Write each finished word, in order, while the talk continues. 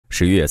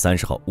10月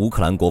30号，乌克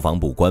兰国防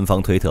部官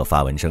方推特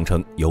发文声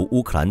称，由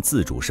乌克兰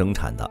自主生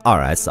产的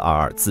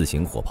 2S22自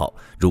行火炮，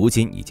如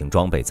今已经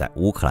装备在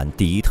乌克兰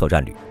第一特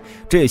战旅。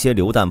这些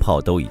榴弹炮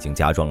都已经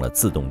加装了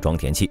自动装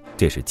填器，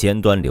这是尖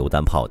端榴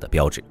弹炮的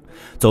标志。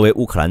作为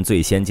乌克兰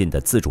最先进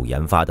的自主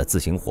研发的自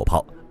行火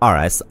炮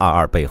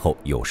 ，2S22背后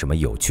有什么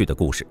有趣的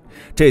故事？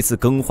这次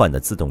更换的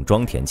自动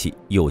装填器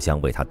又将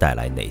为它带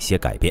来哪些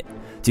改变？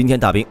今天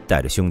大兵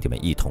带着兄弟们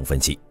一同分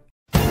析。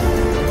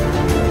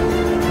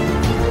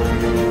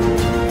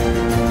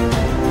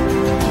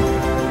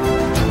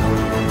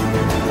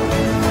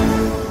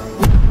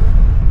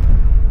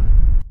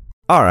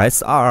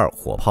2S22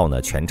火炮呢，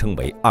全称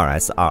为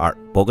2S22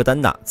博格丹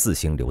纳自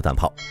行榴弹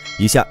炮，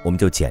以下我们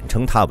就简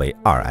称它为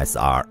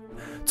2S22。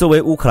作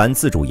为乌克兰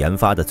自主研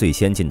发的最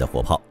先进的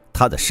火炮，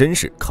它的身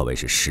世可谓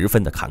是十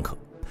分的坎坷。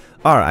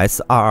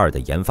2S22的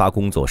研发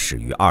工作始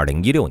于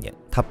2016年，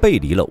它背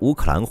离了乌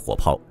克兰火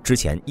炮之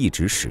前一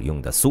直使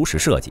用的苏式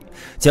设计，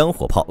将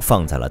火炮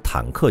放在了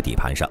坦克底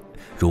盘上，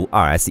如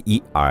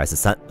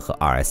 2S1、2S3 和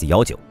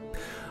 2S19。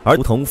而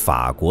如同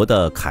法国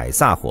的凯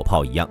撒火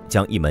炮一样，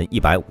将一门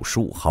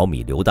155毫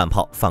米榴弹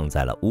炮放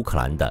在了乌克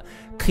兰的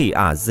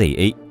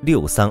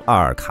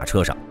KRZA6322卡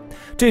车上。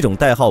这种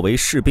代号为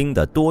士兵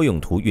的多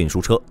用途运输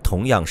车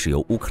同样是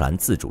由乌克兰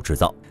自主制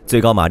造，最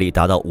高马力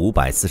达到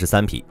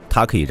543匹，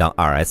它可以让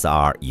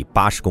 2S22以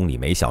80公里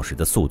每小时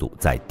的速度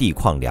在地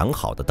况良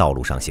好的道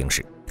路上行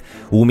驶。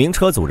5名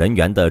车组人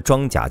员的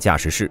装甲驾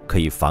驶室可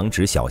以防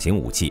止小型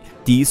武器、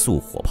低速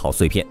火炮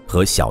碎片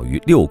和小于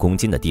6公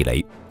斤的地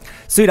雷。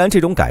虽然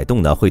这种改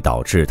动呢会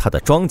导致它的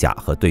装甲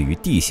和对于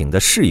地形的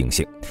适应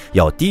性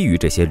要低于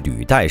这些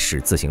履带式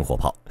自行火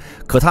炮，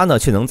可它呢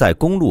却能在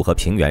公路和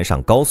平原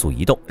上高速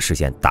移动，实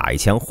现打一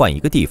枪换一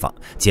个地方，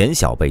减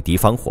小被敌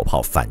方火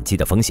炮反击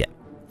的风险。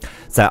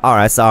在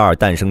 2S22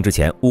诞生之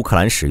前，乌克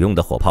兰使用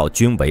的火炮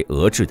均为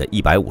俄制的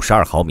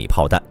152毫米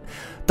炮弹，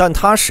但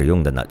它使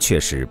用的呢却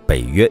是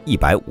北约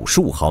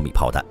155毫米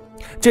炮弹。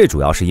这主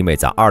要是因为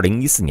在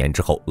2014年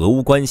之后，俄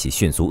乌关系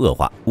迅速恶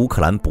化，乌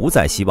克兰不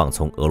再希望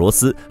从俄罗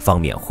斯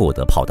方面获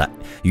得炮弹，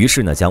于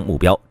是呢将目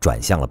标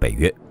转向了北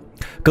约。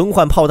更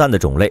换炮弹的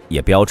种类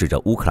也标志着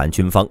乌克兰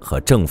军方和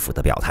政府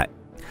的表态。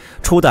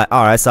初代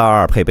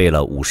 2S22配备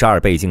了52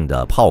倍镜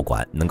的炮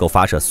管，能够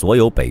发射所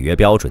有北约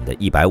标准的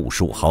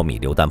155毫米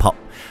榴弹炮，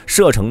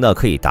射程呢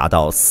可以达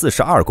到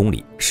42公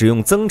里，使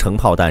用增程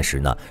炮弹时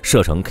呢，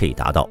射程可以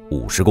达到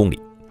50公里。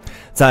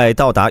在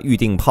到达预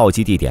定炮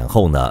击地点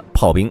后呢，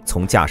炮兵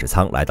从驾驶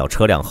舱来到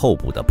车辆后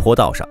部的坡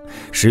道上，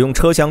使用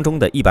车厢中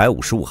的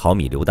155毫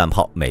米榴弹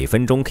炮，每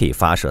分钟可以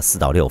发射4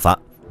到6发，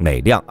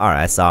每辆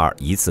 2S22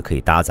一次可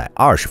以搭载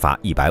20发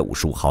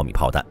155毫米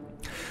炮弹。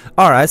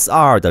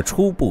2S22的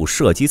初步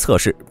射击测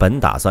试本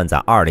打算在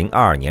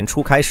2022年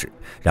初开始，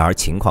然而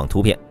情况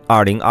突变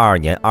，2022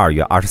年2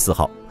月24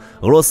号，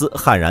俄罗斯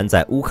悍然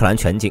在乌克兰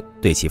全境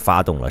对其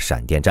发动了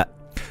闪电战。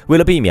为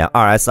了避免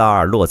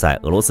 2S22落在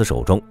俄罗斯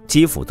手中，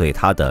基辅对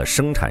它的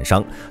生产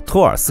商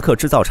托尔斯克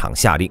制造厂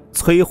下令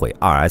摧毁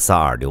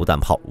 2S22榴弹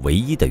炮唯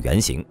一的原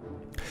型。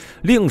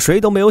令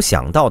谁都没有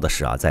想到的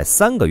是在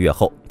3个月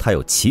后，它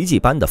又奇迹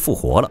般的复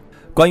活了。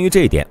关于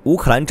这一点，乌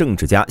克兰政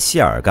治家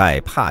谢尔盖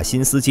·帕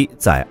辛斯基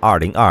在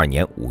2022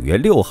年5月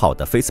6号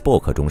的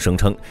Facebook 中声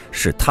称，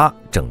是他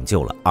拯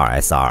救了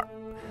 2S22。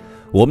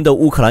我们的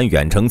乌克兰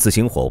远程自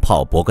行火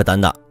炮博格丹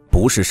纳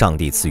不是上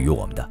帝赐予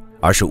我们的，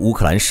而是乌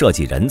克兰设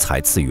计人才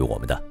赐予我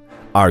们的。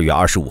2月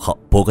25号，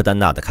博格丹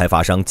纳的开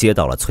发商接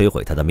到了摧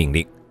毁它的命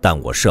令，但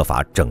我设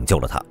法拯救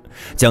了它，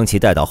将其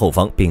带到后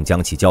方，并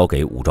将其交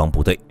给武装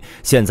部队。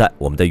现在，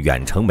我们的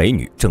远程美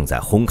女正在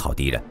烘烤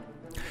敌人。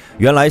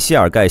原来谢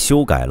尔盖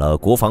修改了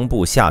国防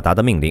部下达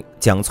的命令，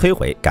将摧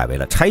毁改为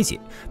了拆解，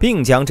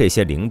并将这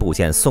些零部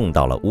件送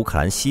到了乌克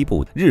兰西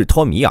部日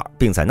托米尔，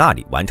并在那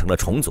里完成了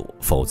重组，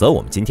否则我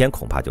们今天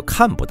恐怕就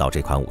看不到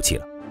这款武器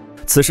了。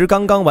此时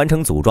刚刚完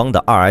成组装的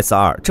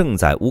 2S22正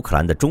在乌克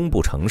兰的中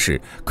部城市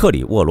克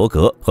里沃罗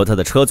格和他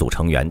的车组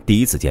成员第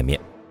一次见面。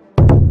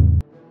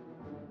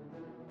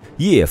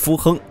叶夫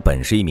亨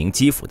本是一名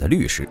基辅的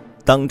律师，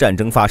当战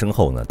争发生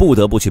后呢，不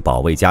得不去保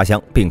卫家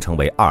乡，并成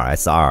为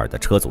 2S22的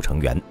车组成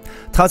员。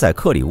他在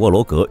克里沃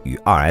罗格与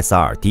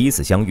 2S22第一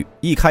次相遇，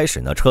一开始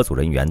呢，车组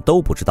人员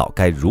都不知道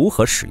该如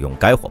何使用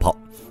该火炮，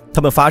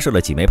他们发射了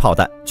几枚炮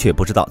弹，却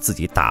不知道自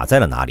己打在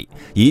了哪里，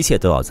一切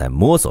都要在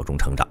摸索中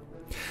成长。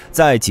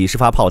在几十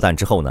发炮弹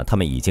之后呢，他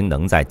们已经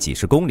能在几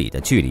十公里的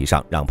距离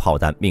上让炮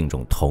弹命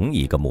中同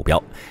一个目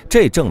标，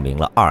这证明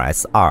了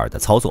 2S22的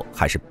操作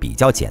还是比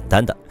较简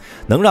单的，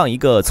能让一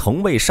个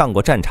从未上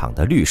过战场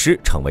的律师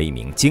成为一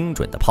名精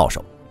准的炮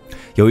手。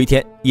有一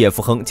天，叶夫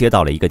亨接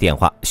到了一个电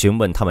话，询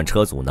问他们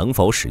车组能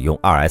否使用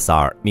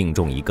 2S22命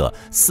中一个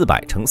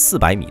400乘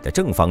400米的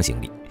正方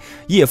形里。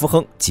叶夫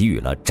亨给予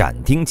了斩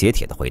钉截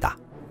铁的回答。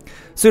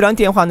虽然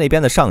电话那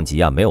边的上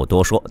级没有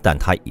多说，但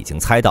他已经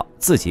猜到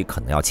自己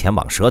可能要前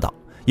往蛇岛，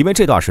因为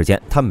这段时间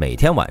他每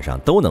天晚上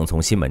都能从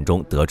新闻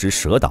中得知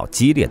蛇岛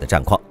激烈的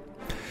战况。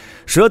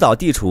蛇岛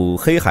地处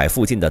黑海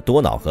附近的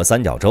多瑙河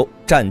三角洲，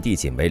占地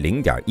仅为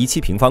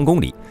 0.17平方公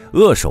里，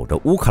扼守着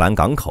乌克兰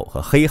港口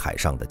和黑海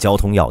上的交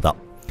通要道。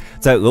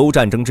在俄乌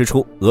战争之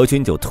初，俄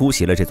军就突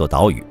袭了这座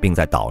岛屿，并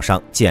在岛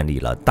上建立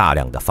了大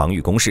量的防御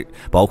工事，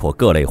包括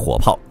各类火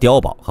炮、碉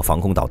堡和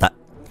防空导弹。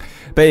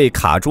被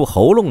卡住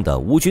喉咙的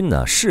乌军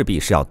呢，势必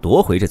是要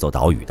夺回这座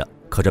岛屿的，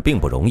可这并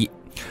不容易。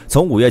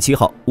从5月7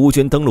号，乌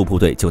军登陆部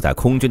队就在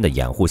空军的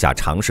掩护下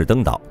尝试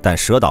登岛，但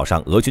蛇岛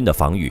上俄军的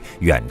防御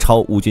远超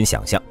乌军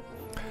想象。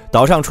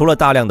岛上除了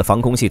大量的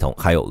防空系统，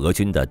还有俄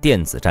军的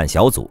电子战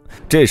小组，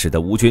这使得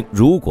乌军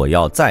如果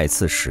要再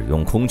次使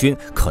用空军，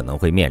可能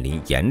会面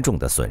临严重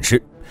的损失。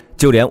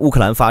就连乌克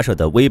兰发射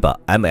的 Verba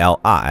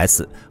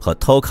MLRS 和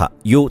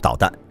Tochka-U 导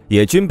弹，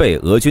也均被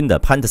俄军的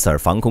Panzer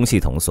防空系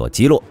统所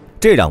击落，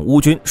这让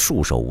乌军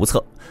束手无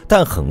策。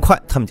但很快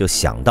他们就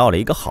想到了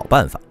一个好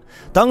办法。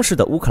当时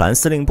的乌克兰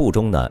司令部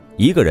中呢，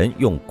一个人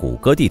用谷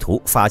歌地图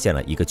发现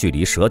了一个距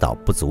离蛇岛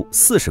不足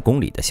40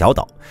公里的小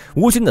岛。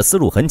乌军的思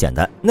路很简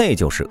单，那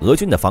就是俄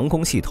军的防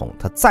空系统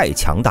它再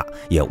强大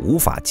也无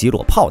法击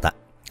落炮弹。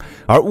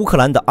而乌克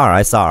兰的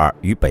 2S22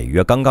与北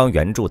约刚刚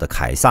援助的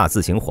凯撒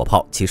自行火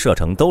炮，其射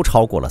程都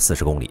超过了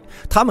40公里，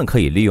他们可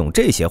以利用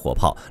这些火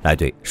炮来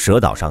对蛇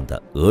岛上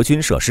的俄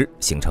军设施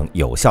形成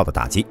有效的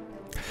打击。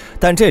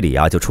但这里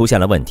就出现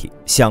了问题，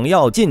想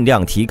要尽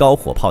量提高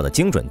火炮的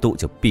精准度，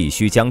就必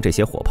须将这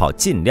些火炮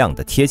尽量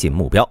的贴近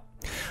目标。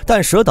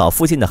但蛇岛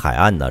附近的海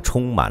岸呢，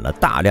充满了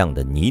大量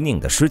的泥泞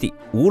的湿地，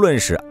无论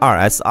是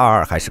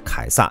 2S22还是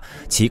凯撒，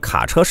其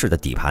卡车式的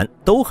底盘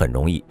都很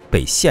容易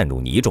被陷入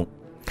泥中。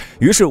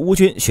于是乌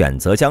军选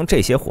择将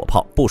这些火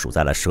炮部署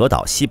在了蛇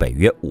岛西北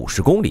约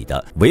50公里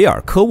的维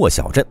尔科沃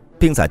小镇，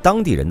并在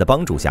当地人的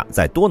帮助下，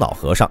在多瑙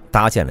河上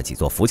搭建了几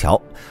座浮桥。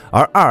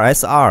而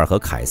 2S22和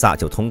凯撒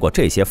就通过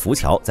这些浮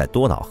桥在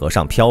多瑙河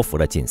上漂浮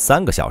了近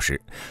3个小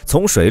时，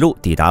从水路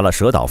抵达了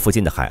蛇岛附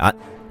近的海岸。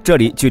这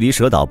里距离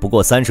蛇岛不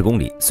过30公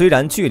里，虽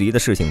然距离的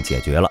事情解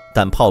决了，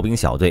但炮兵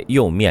小队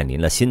又面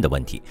临了新的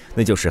问题，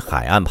那就是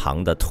海岸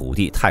旁的土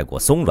地太过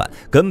松软，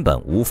根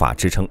本无法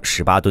支撑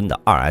18吨的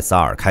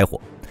 2S22开火。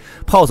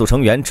炮组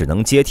成员只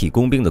能接替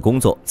工兵的工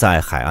作，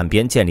在海岸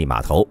边建立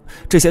码头。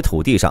这些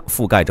土地上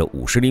覆盖着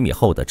50厘米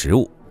厚的植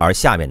物，而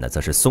下面呢则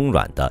是松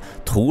软的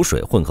土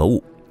水混合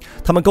物。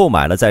他们购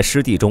买了在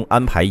湿地中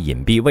安排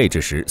隐蔽位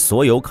置时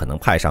所有可能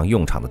派上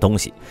用场的东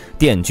西，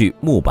电锯、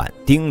木板、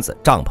钉子、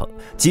帐篷，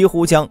几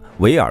乎将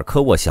维尔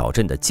科沃小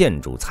镇的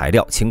建筑材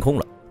料清空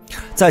了。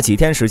在几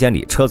天时间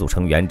里，车组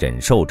成员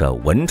忍受着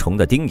蚊虫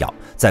的叮咬，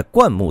在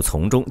灌木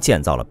丛中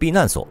建造了避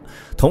难所，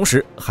同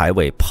时还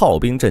为炮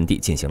兵阵地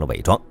进行了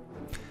伪装。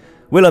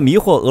为了迷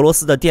惑俄罗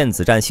斯的电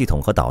子战系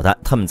统和导弹，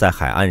他们在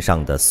海岸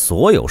上的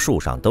所有树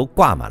上都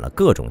挂满了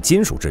各种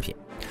金属制品。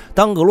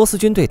当俄罗斯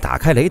军队打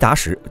开雷达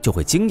时，就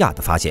会惊讶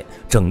地发现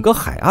整个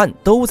海岸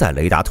都在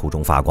雷达图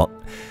中发光，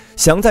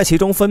想在其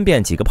中分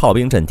辨几个炮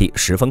兵阵地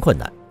十分困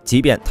难，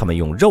即便他们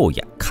用肉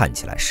眼看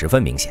起来十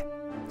分明显。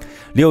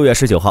6月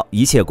19号，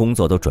一切工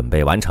作都准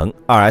备完成，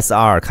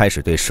 2S22开始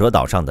对蛇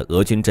岛上的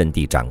俄军阵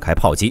地展开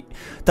炮击，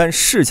但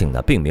事情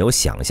呢并没有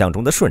想象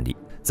中的顺利。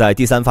在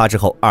第3发之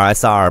后，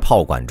 2S22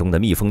炮管中的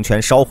密封圈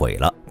烧毁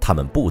了，他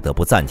们不得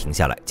不暂停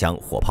下来，将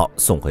火炮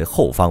送回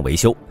后方维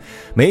修。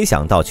没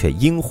想到却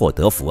因祸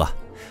得福啊！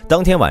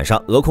当天晚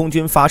上，俄空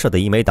军发射的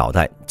一枚导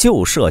弹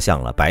就射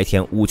向了白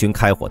天乌军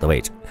开火的位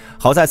置。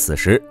好在此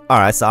时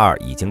 2S22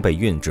已经被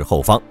运至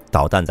后方，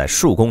导弹在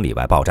数公里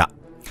外爆炸。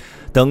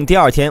等第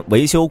2天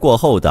维修过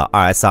后的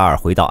 2S22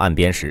回到岸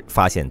边时，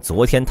发现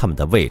昨天他们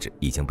的位置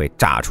已经被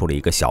炸出了一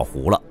个小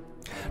湖了。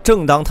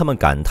正当他们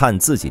感叹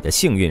自己的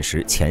幸运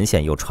时，前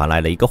线又传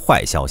来了一个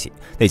坏消息，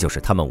那就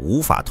是他们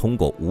无法通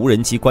过无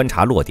人机观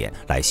察落点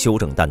来修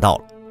正弹道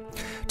了。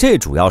这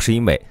主要是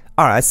因为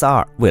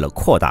 2S22为了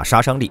扩大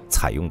杀伤力，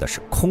采用的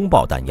是空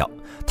爆弹药，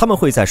它们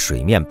会在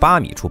水面8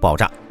米处爆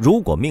炸，如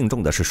果命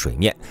中的是水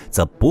面，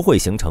则不会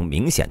形成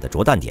明显的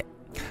着弹点。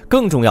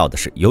更重要的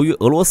是，由于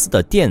俄罗斯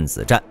的电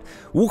子战，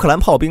乌克兰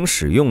炮兵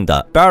使用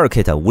的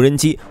Brigade 无人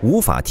机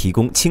无法提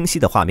供清晰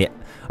的画面，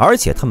而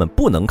且他们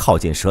不能靠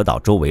近蛇岛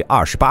周围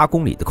28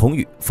公里的空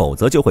域，否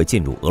则就会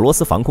进入俄罗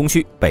斯防空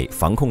区，被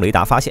防空雷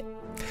达发现。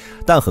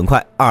但很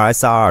快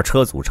 2S22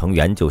车组成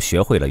员就学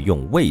会了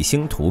用卫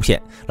星图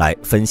片来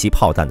分析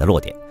炮弹的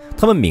落点，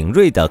他们敏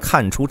锐地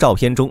看出照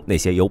片中那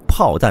些由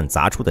炮弹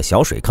砸出的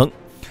小水坑，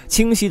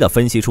清晰地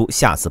分析出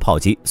下次炮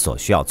击所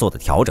需要做的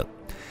调整。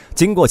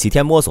经过几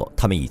天摸索，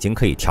他们已经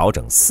可以调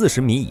整40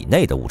米以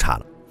内的误差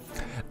了。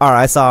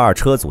2S22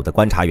车组的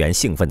观察员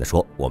兴奋地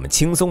说：“我们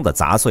轻松地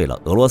砸碎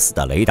了俄罗斯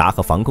的雷达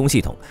和防空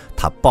系统，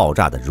它爆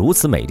炸得如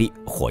此美丽，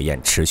火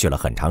焰持续了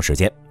很长时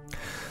间。”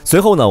随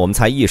后呢，我们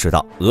才意识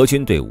到俄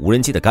军对无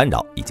人机的干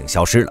扰已经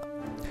消失了。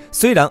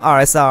虽然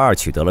 2S22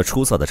取得了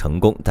出色的成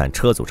功，但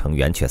车组成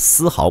员却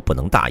丝毫不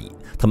能大意，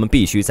他们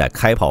必须在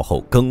开炮后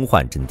更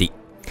换阵地，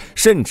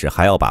甚至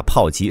还要把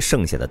炮击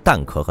剩下的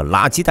弹壳和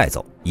垃圾带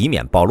走，以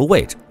免暴露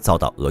位置，遭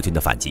到俄军的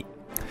反击。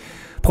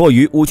迫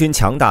于乌军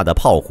强大的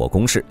炮火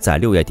攻势，在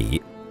6月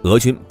底，俄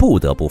军不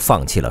得不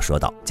放弃了蛇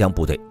岛，将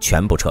部队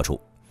全部撤出。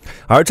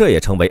而这也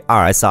成为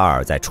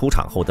 2S22在出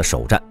场后的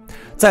首战。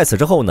在此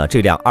之后呢，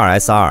这辆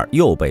 2S22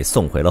又被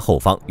送回了后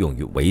方，用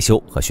于维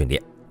修和训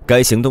练。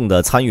该行动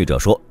的参与者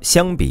说，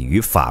相比于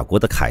法国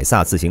的凯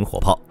撒自行火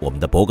炮，我们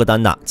的博格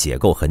丹纳结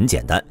构很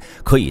简单，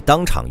可以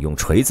当场用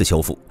锤子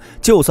修复。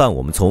就算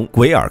我们从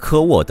维尔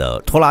科沃的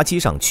拖拉机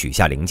上取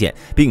下零件，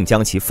并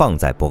将其放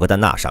在博格丹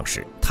纳上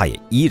时，它也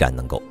依然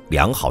能够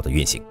良好的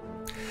运行。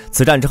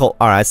此战之后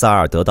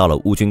 ，2S22 得到了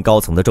乌军高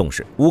层的重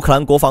视。乌克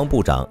兰国防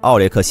部长奥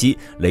列克西·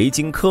雷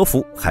金科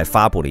夫还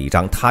发布了一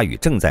张他与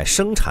正在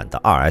生产的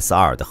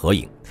 2S22 的合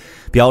影，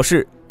表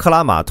示克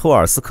拉马托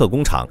尔斯克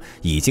工厂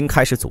已经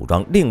开始组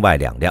装另外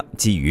2辆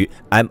基于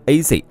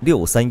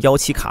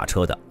MAZ6317卡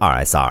车的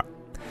 2S22。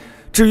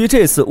至于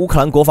这次乌克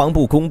兰国防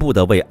部公布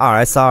的为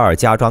 2S22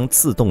 加装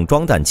自动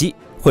装弹机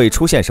会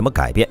出现什么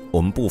改变，我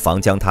们不妨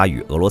将它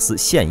与俄罗斯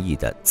现役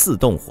的自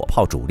动火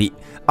炮主力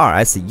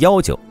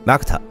 2S19为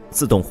它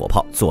自动火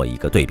炮做一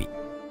个对比。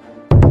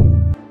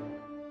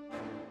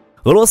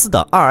俄罗斯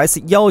的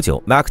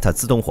 2S19为它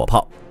自动火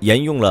炮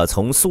沿用了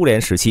从苏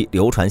联时期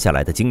流传下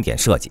来的经典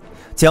设计，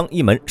将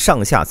一门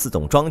上下自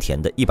动装填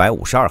的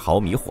152毫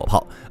米火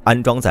炮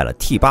安装在了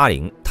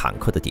T80坦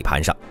克的底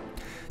盘上。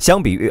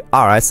相比于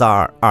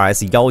 2S22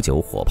 2S19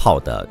火炮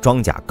的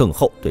装甲更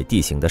厚，对地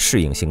形的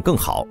适应性更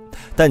好，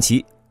但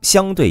其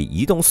相对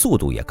移动速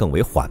度也更为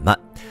缓慢。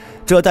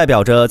这代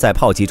表着在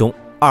炮击中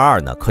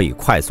，22呢可以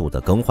快速的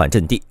更换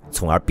阵地，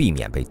从而避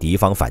免被敌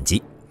方反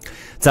击。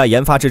在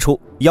研发之初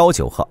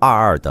，19和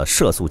22的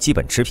射速基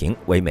本持平，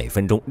为每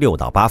分钟6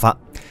到8发。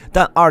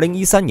但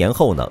2013年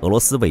后呢，俄罗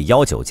斯为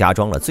19加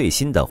装了最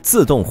新的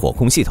自动火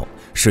控系统，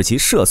使其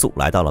射速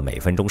来到了每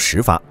分钟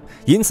10发。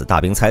因此，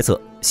大兵猜测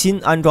新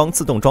安装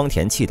自动装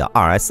填器的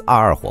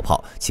 2S22火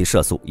炮，其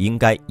射速应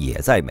该也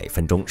在每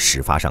分钟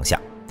10发上下。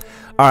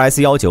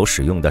2S19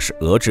使用的是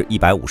俄制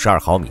152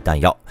毫米弹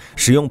药，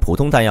使用普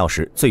通弹药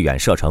时最远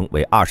射程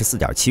为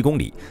 24.7公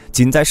里。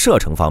仅在射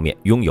程方面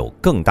拥有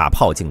更大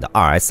炮径的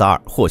 2S22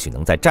或许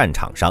能在战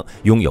场上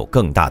拥有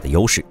更大的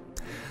优势。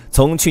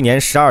从去年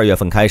12月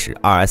份开始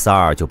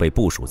 ，2S22就被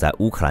部署在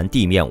乌克兰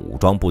地面武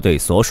装部队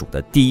所属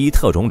的第1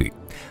特种旅。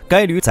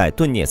该旅在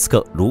顿涅茨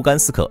克、卢甘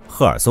斯克、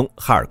赫尔松、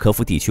哈尔科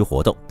夫地区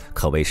活动，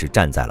可谓是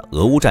站在了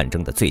俄乌战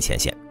争的最前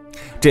线。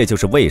这就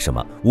是为什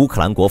么乌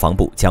克兰国防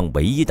部将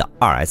唯一的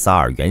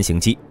 2S22原型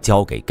机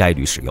交给该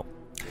旅使用。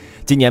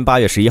今年8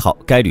月11号，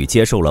该旅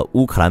接受了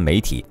乌克兰媒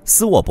体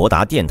斯沃博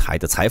达电台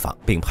的采访，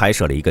并拍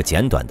摄了一个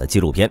简短的纪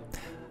录片。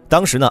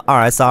当时呢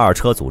 ，2S22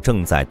车组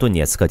正在顿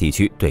涅茨克地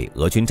区对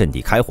俄军阵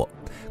地开火。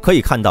可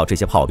以看到这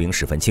些炮兵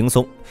十分轻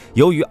松，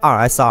由于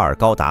 2S22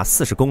高达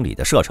40公里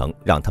的射程，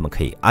让他们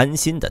可以安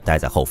心地待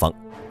在后方，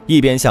一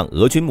边向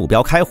俄军目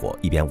标开火，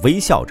一边微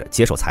笑着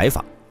接受采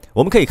访。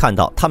我们可以看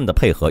到他们的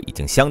配合已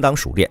经相当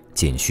熟练，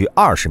仅需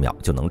20秒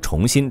就能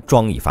重新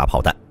装一发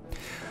炮弹。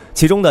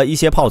其中的一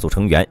些炮组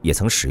成员也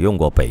曾使用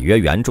过北约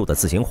援助的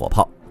自行火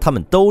炮，他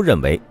们都认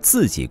为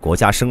自己国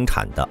家生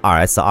产的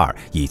 2S22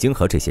已经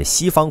和这些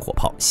西方火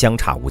炮相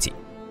差无几。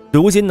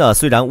如今呢，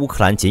虽然乌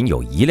克兰仅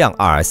有1辆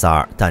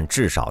 2S22，但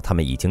至少他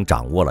们已经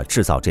掌握了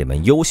制造这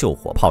门优秀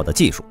火炮的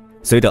技术。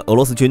随着俄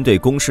罗斯军队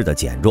攻势的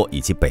减弱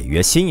以及北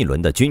约新一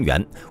轮的军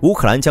援，乌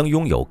克兰将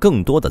拥有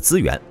更多的资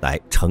源来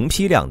成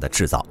批量的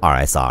制造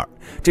 2S22，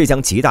这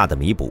将极大的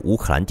弥补乌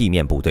克兰地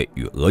面部队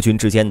与俄军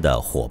之间的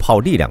火炮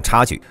力量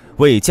差距，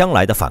为将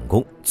来的反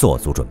攻做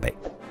足准备。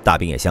大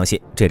兵也相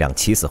信，这辆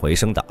起死回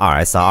生的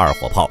 2S22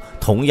火炮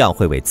同样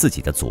会为自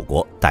己的祖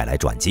国带来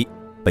转机。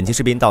本期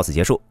视频到此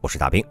结束，我是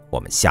大兵，我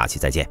们下期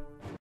再见。